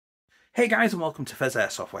Hey guys, and welcome to Pheas Air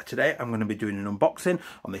Software. Today I'm going to be doing an unboxing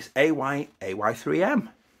on this A&Y AY-3M.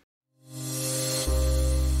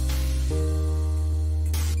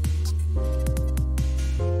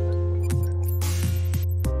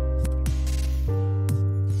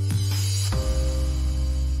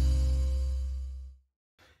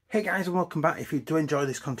 Hey guys, and welcome back. If you do enjoy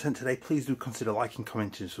this content today, please do consider liking,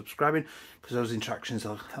 commenting and subscribing, because those interactions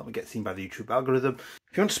will help me get seen by the YouTube algorithm.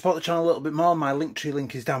 If you want to support the channel a little bit more, my Linktree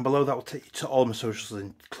link is down below. That will take you to all my socials,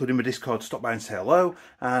 including my Discord. Stop by and say hello.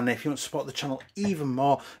 And if you want to support the channel even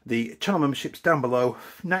more, the channel membership's down below.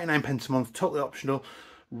 99p a month, totally optional.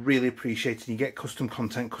 Really appreciated. You get custom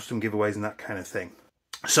content, custom giveaways and that kind of thing.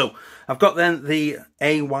 So I've got then the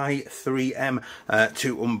AY-3M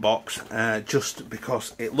to unbox just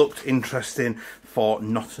because it looked interesting for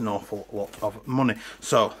not an awful lot of money.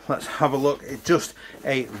 So let's have a look. It's just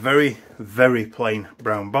a very plain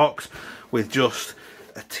brown box with just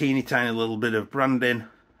a teeny tiny little bit of branding,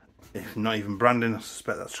 if not even branding. I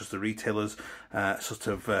suspect that's just the retailer's sort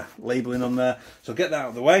of labelling on there. So get that out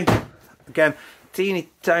of the way. Again, teeny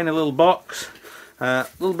tiny little box, a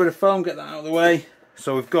little bit of foam, get that out of the way.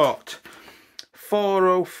 So we've got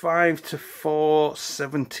 405 to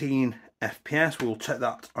 417 FPS. We'll check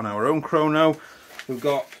that on our own chrono. We've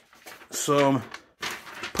got some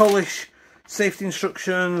Polish safety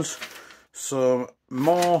instructions, some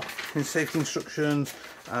more safety instructions,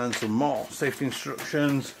 and some more safety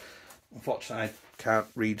instructions. Unfortunately, I can't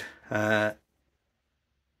read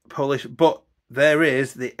Polish, but there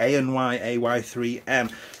is the A&Y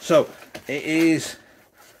AY-3M. So it is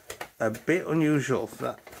a bit unusual.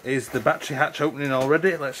 That is the battery hatch opening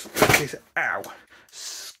already. Let's this. Ow!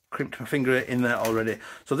 Crimped my finger in there already.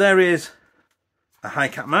 So there is a high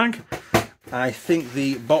cap mag. I think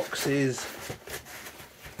the box is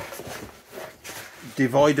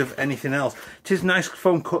devoid of anything else. It is nice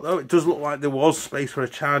foam cut though. It does look like there was space for a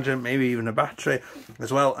charger, maybe even a battery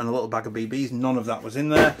as well, and a little bag of BBs. None of that was in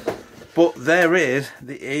there. But there is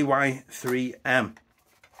the AY-3M.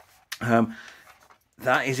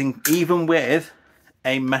 That is even with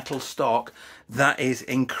a metal stock, that is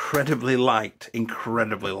incredibly light,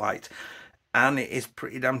 and it is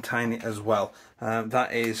pretty damn tiny as well.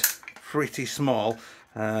 That is pretty small.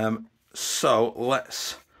 So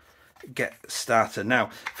let's get started. Now,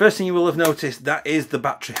 first thing you will have noticed, that is the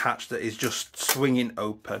battery hatch that is just swinging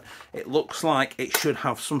open. It looks like it should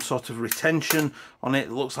have some sort of retention on it.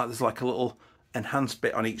 It looks like there's like a little enhanced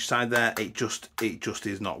bit on each side there. It just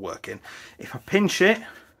is not working. If I pinch it,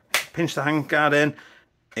 pinch the handguard in,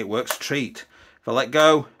 it works a treat. If I let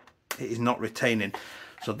go, it is not retaining.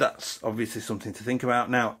 So that's obviously something to think about.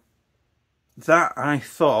 Now, that I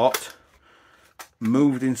thought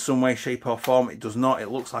moved in some way, shape or form. It does not. It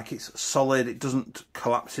looks like it's solid. It doesn't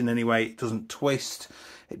collapse in any way. It doesn't twist.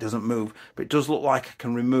 It doesn't move. But it does look like I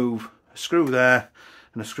can remove a screw there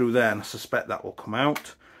and a screw there, and I suspect that will come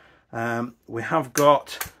out. We have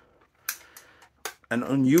got an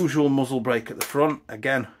unusual muzzle brake at the front,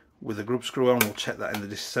 again with a grub screw on. We'll check that in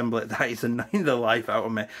the disassembly. That is annoying the life out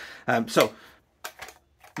of me. So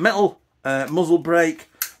metal muzzle brake,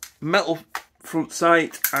 metal front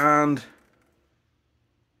sight, and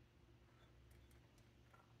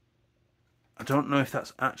I don't know if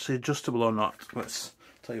that's actually adjustable or not. Let's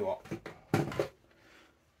tell you what.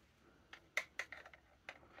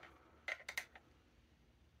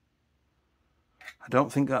 I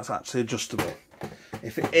don't think that's actually adjustable.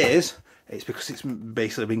 If it is, it's because it's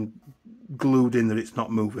basically been glued in that it's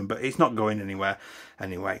not moving, but it's not going anywhere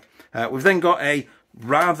anyway. We've then got a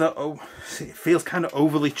rather, it feels kind of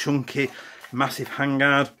overly chunky, massive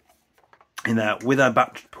handguard in there with our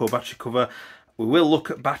poor battery cover. We will look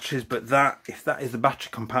at batteries, but if that is the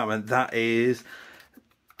battery compartment, that is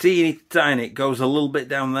teeny tiny. It goes a little bit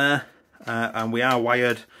down there, and we are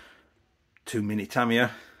wired to mini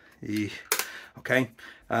Tamiya. Okay,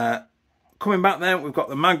 coming back then, we've got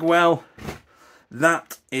the mag well.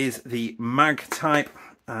 That is the mag type.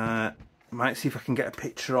 Might see if I can get a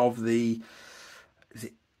picture of the, is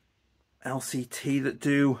it LCT that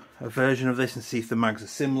do a version of this, and see if the mags are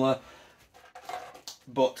similar.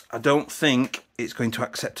 But I don't think it's going to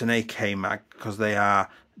accept an AK mag because they are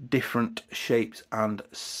different shapes and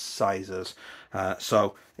sizes.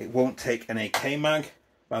 So it won't take an AK mag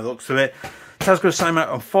by the looks of it. It has got a side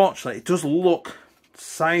mount. Unfortunately, it does look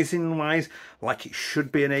sizing wise like it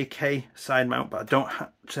should be an AK side mount, but I don't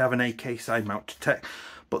actually have an AK side mount to check.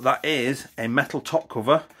 But that is a metal top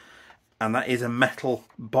cover, and that is a metal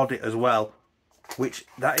body as well, which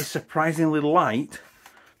that is surprisingly light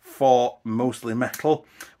for mostly metal.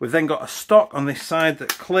 We've then got a stock on this side that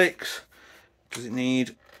clicks. Does it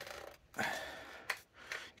need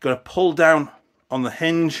got to pull down on the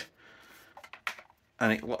hinge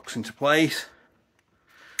and it locks into place.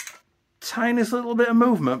 Tiniest little bit of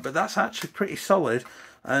movement, but that's actually pretty solid,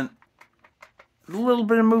 and a little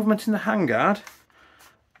bit of movement in the handguard,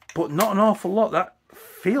 but not an awful lot. That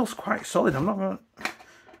feels quite solid. I'm not going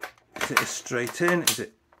to... Is it a straight in? Is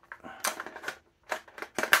it...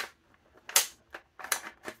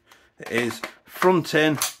 It is front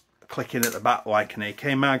in, clicking at the back like an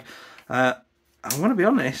AK mag. I'm going to be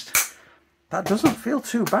honest, that doesn't feel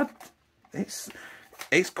too bad. It's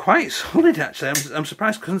quite solid actually. I'm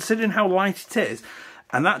surprised considering how light it is,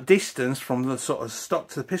 and that distance from the sort of stock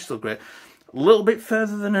to the pistol grip, a little bit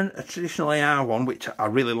further than a traditional AR one, which I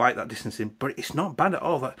really like that distance in, but it's not bad at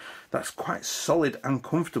all. That's quite solid and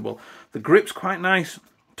comfortable. The grip's quite nice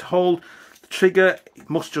to hold. The trigger, it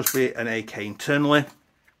must just be an AK internally.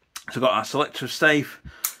 So I've got our selector of safe,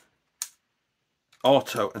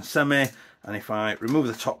 auto and semi, and if I remove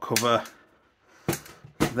the top cover,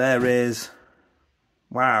 there is,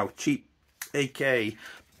 wow, cheap AK,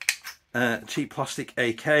 cheap plastic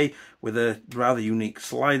AK with a rather unique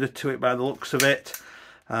slider to it by the looks of it.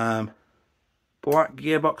 Black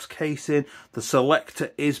gearbox casing. The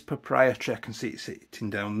selector is proprietary. I can see it sitting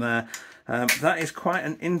down there. That is quite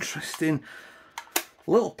an interesting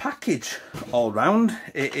little package all round.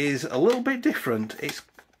 It is a little bit different. It's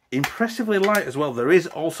impressively light as well. There is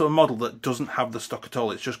also a model that doesn't have the stock at all.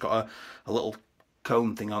 It's just got a little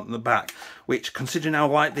cone thing on the back, which, considering how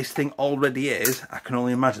light this thing already is, I can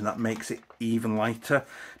only imagine that makes it even lighter.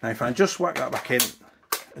 Now if I just whack that back in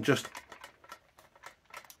and just,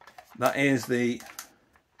 that is the,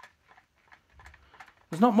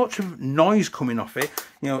 there's not much of noise coming off it,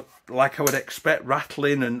 you know, like I would expect,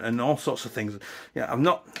 rattling and all sorts of things. Yeah,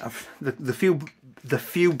 the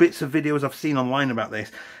few bits of videos I've seen online about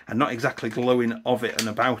this are not exactly glowing of it and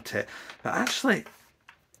about it, but actually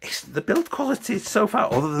the build quality so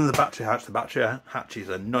far, other than the battery hatch is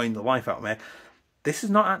annoying the life out of me, this is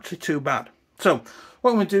not actually too bad. So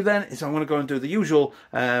what I'm going to do then is I'm going to go and do the usual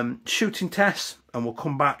shooting tests, and we'll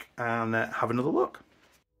come back and have another look.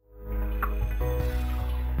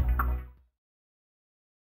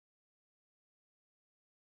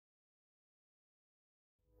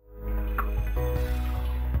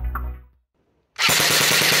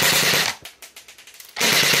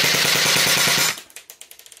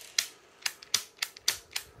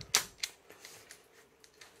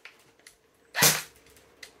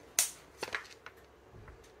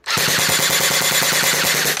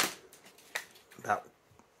 About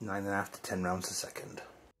 9.5 to 10 rounds a second.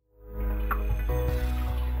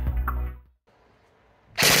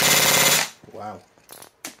 Wow.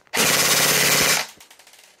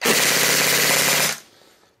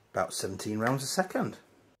 About 17 rounds a second.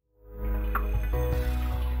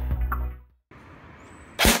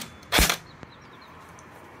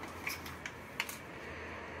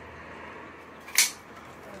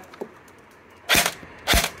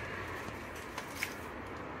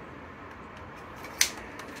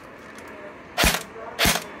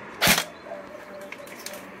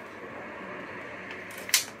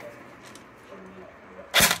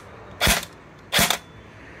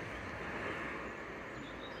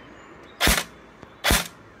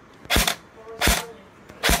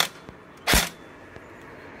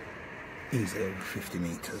 Easily over 50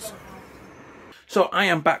 metres. So I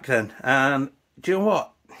am back then, and do you know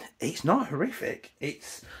what? It's not horrific.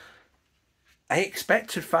 I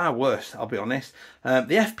expected far worse, I'll be honest. The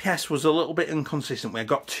FPS was a little bit inconsistent. We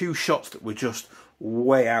got two shots that were just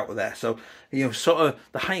way out of there. So, you know, sort of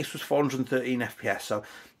the highest was 413 FPS. So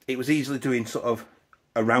it was easily doing sort of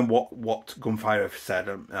around what gunfire have said.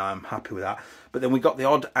 I'm happy with that. But then we got the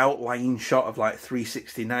odd outlying shot of like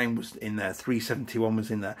 369 was in there, 371 was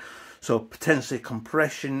in there. So potentially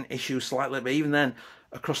compression issues slightly, but even then,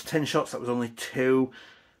 across 10 shots, that was only 2.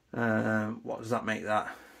 What does that make that?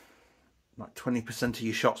 Like 20% of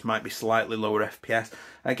your shots might be slightly lower FPS.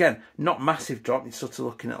 Again, not massive drop. You're sort of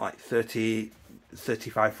looking at like 30,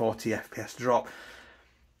 35, 40 FPS drop.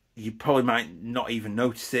 You probably might not even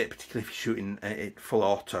notice it, particularly if you're shooting it full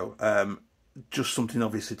auto. Just something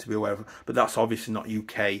obviously to be aware of, but that's obviously not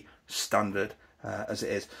UK standard. As it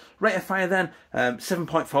is. Rate of fire then,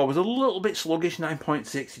 7.4 was a little bit sluggish,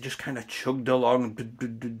 9.6, it just kind of chugged along.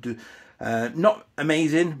 Not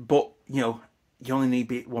amazing, but you know, you only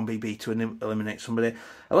need one BB to eliminate somebody.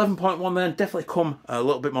 11.1 then, definitely come a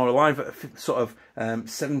little bit more alive at sort of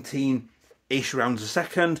 17-ish rounds a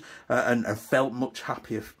second, and felt much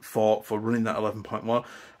happier for running that 11.1.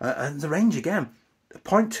 And the range again,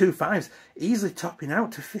 .25's easily topping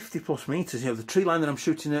out to 50 plus meters. You know, the tree line that I'm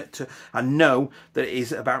shooting at, I know that it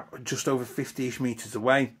is about just over 50-ish meters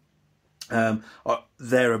away, or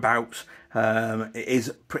thereabouts. It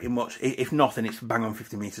is pretty much, if nothing, it's bang on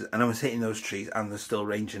 50 meters, and I was hitting those trees and they're still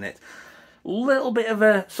ranging it. Little bit of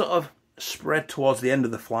a sort of spread towards the end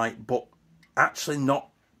of the flight, but actually not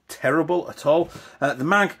terrible at all. The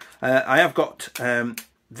mag, I have got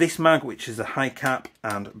this mag, which is a high cap,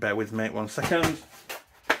 and bear with me 1 second.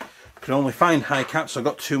 I can only find high caps, so I've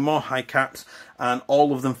got 2 more high caps, and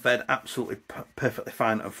all of them fed absolutely perfectly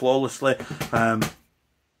fine and flawlessly,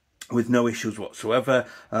 with no issues whatsoever.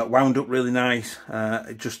 Wound up really nice.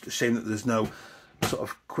 Just a shame that there's no sort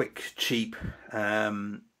of quick, cheap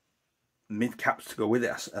mid caps to go with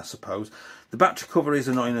it, I suppose. The battery cover is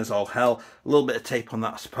annoying as all hell. A little bit of tape on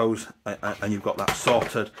that, I suppose, and you've got that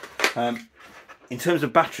sorted. In terms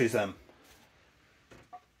of batteries then,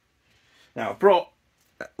 now I've brought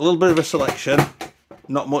a little bit of a selection,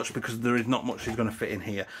 not much because there is not much is going to fit in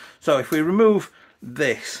here. So if we remove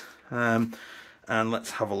this, and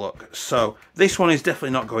let's have a look. So this one is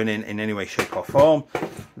definitely not going in any way, shape or form.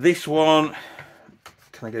 This one,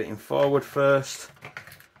 can I get it in forward first?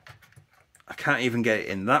 I can't even get it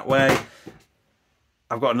in that way.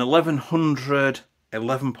 I've got an 1100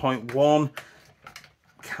 11.1.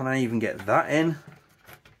 Can I even get that in?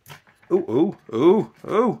 Ooh, ooh, ooh,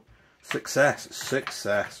 ooh. Success,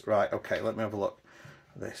 success. Right, okay, let me have a look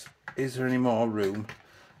at this. Is there any more room?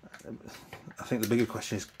 I think the bigger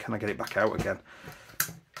question is, can I get it back out again?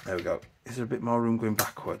 There we go. Is there a bit more room going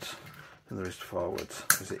backwards than there is forwards?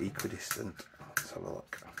 Is it equidistant? Let's have a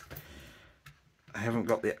look. I haven't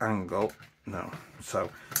got the angle. No. So,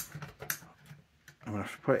 I'm going to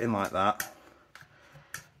have to put it in like that.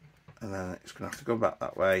 And then it's going to have to go back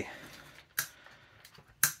that way.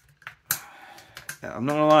 Yeah, I'm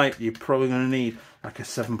not going to lie, you're probably going to need like a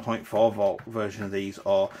 7.4 volt version of these,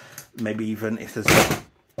 or maybe even if there's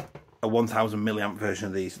a 1000 milliamp version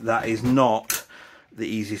of these. That is not the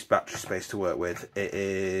easiest battery space to work with. It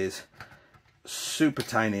is super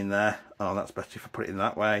tiny in there. Oh, that's better if I put it in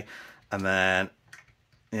that way. And then,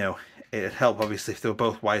 you know, it'd help obviously if they were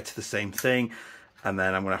both wired to the same thing. And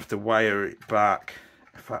then I'm going to have to wire it back.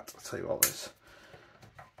 In fact, I'll tell you what this.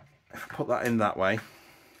 If I put that in that way,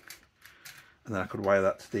 and then I could wire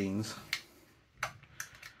that to Dean's.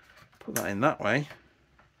 Put that in that way.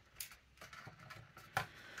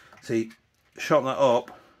 See, shorten that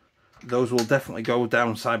up, those will definitely go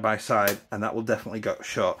down side by side, and that will definitely go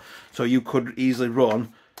short. So you could easily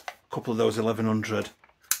run a couple of those 1100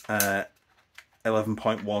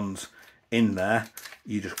 11.1s in there.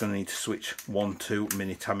 You're just going to need to switch one to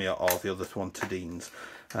Mini Tamiya or the other one to Dean's,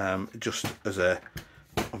 just as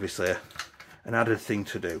obviously an added thing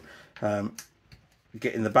to do.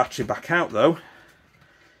 Getting the battery back out though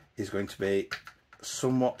is going to be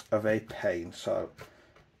somewhat of a pain. So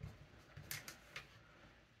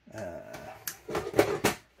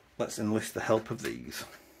let's enlist the help of these.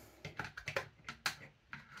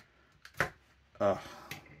 Oh,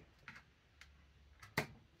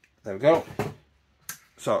 there we go.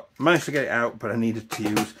 So managed to get it out, but I needed to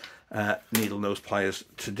use needle nose pliers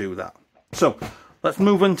to do that. So let's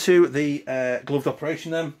move on to the gloved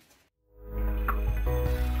operation then.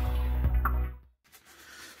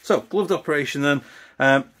 So gloved operation then.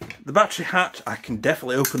 The battery hatch, I can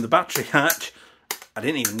definitely open the battery hatch. I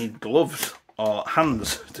didn't even need gloves or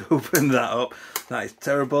hands to open that up. That is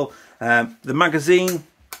terrible. The magazine,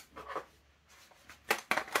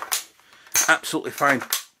 absolutely fine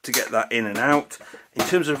to get that in and out. In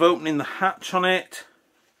terms of opening the hatch on it,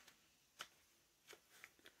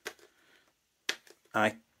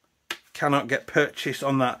 I cannot get purchase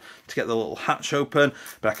on that to get the little hatch open,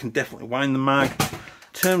 but I can definitely wind the mag. In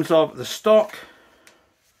terms of the stock,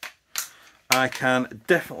 I can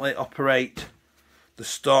definitely operate the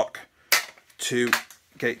stock to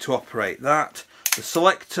get it to operate that. The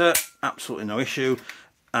selector, absolutely no issue,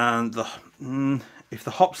 and if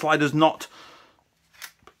the hop slider's not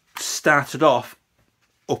started off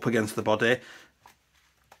up against the body,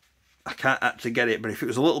 I can't actually get it, but if it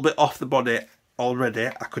was a little bit off the body already,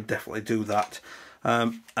 I could definitely do that.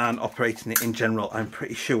 And operating it in general, I'm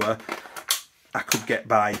pretty sure I could get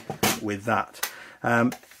by with that.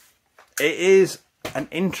 It is an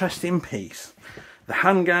interesting piece. The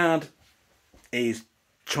handguard is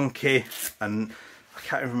chunky, and I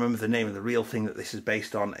can't even remember the name of the real thing that this is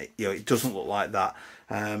based on. It doesn't look like that.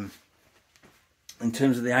 In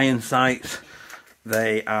terms of the iron sights,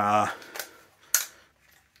 they are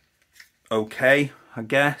okay, I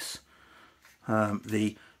guess.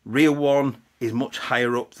 The rear one is much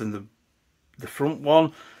higher up than the front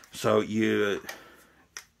one, so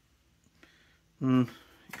You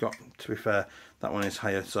got, to be fair, that one is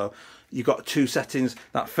higher. So you've got two settings.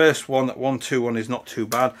 That first one, that 121, is not too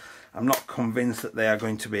bad. I'm not convinced that they are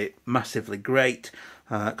going to be massively great,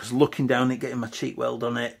 because looking down it, getting my cheek weld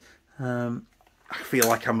on it, I feel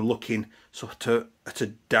like I'm looking sort of at a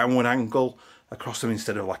downward angle across them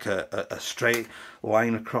instead of like a straight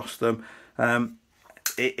line across them.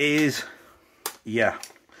 It is, yeah,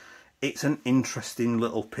 it's an interesting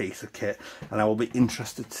little piece of kit, and I will be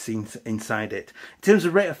interested to see inside it. In terms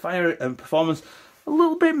of rate of fire and performance, a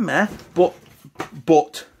little bit meh,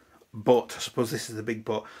 but I suppose this is the big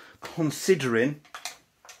but, considering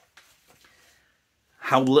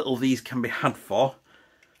how little these can be had for,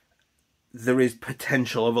 there is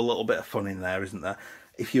potential of a little bit of fun in there, isn't there?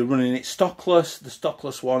 If you're running it stockless, the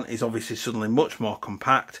stockless one is obviously suddenly much more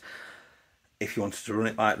compact. If you wanted to run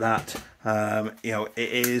it like that, you know, it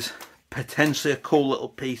is potentially a cool little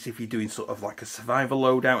piece if you're doing sort of like a survivor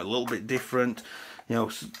loadout, a little bit different, you know,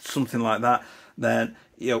 something like that. Then,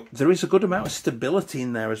 you know, there is a good amount of stability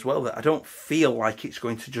in there as well, that I don't feel like it's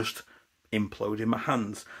going to just implode in my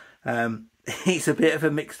hands. It's a bit of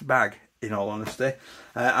a mixed bag, in all honesty.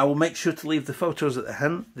 I will make sure to leave the photos at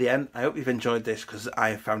the end. I hope you've enjoyed this, because I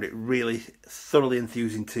have found it really thoroughly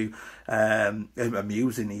enthusing to,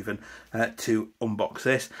 amusing even, to unbox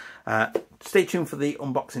this. Stay tuned for the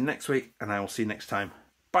unboxing next week, and I will see you next time.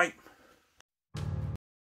 Bye.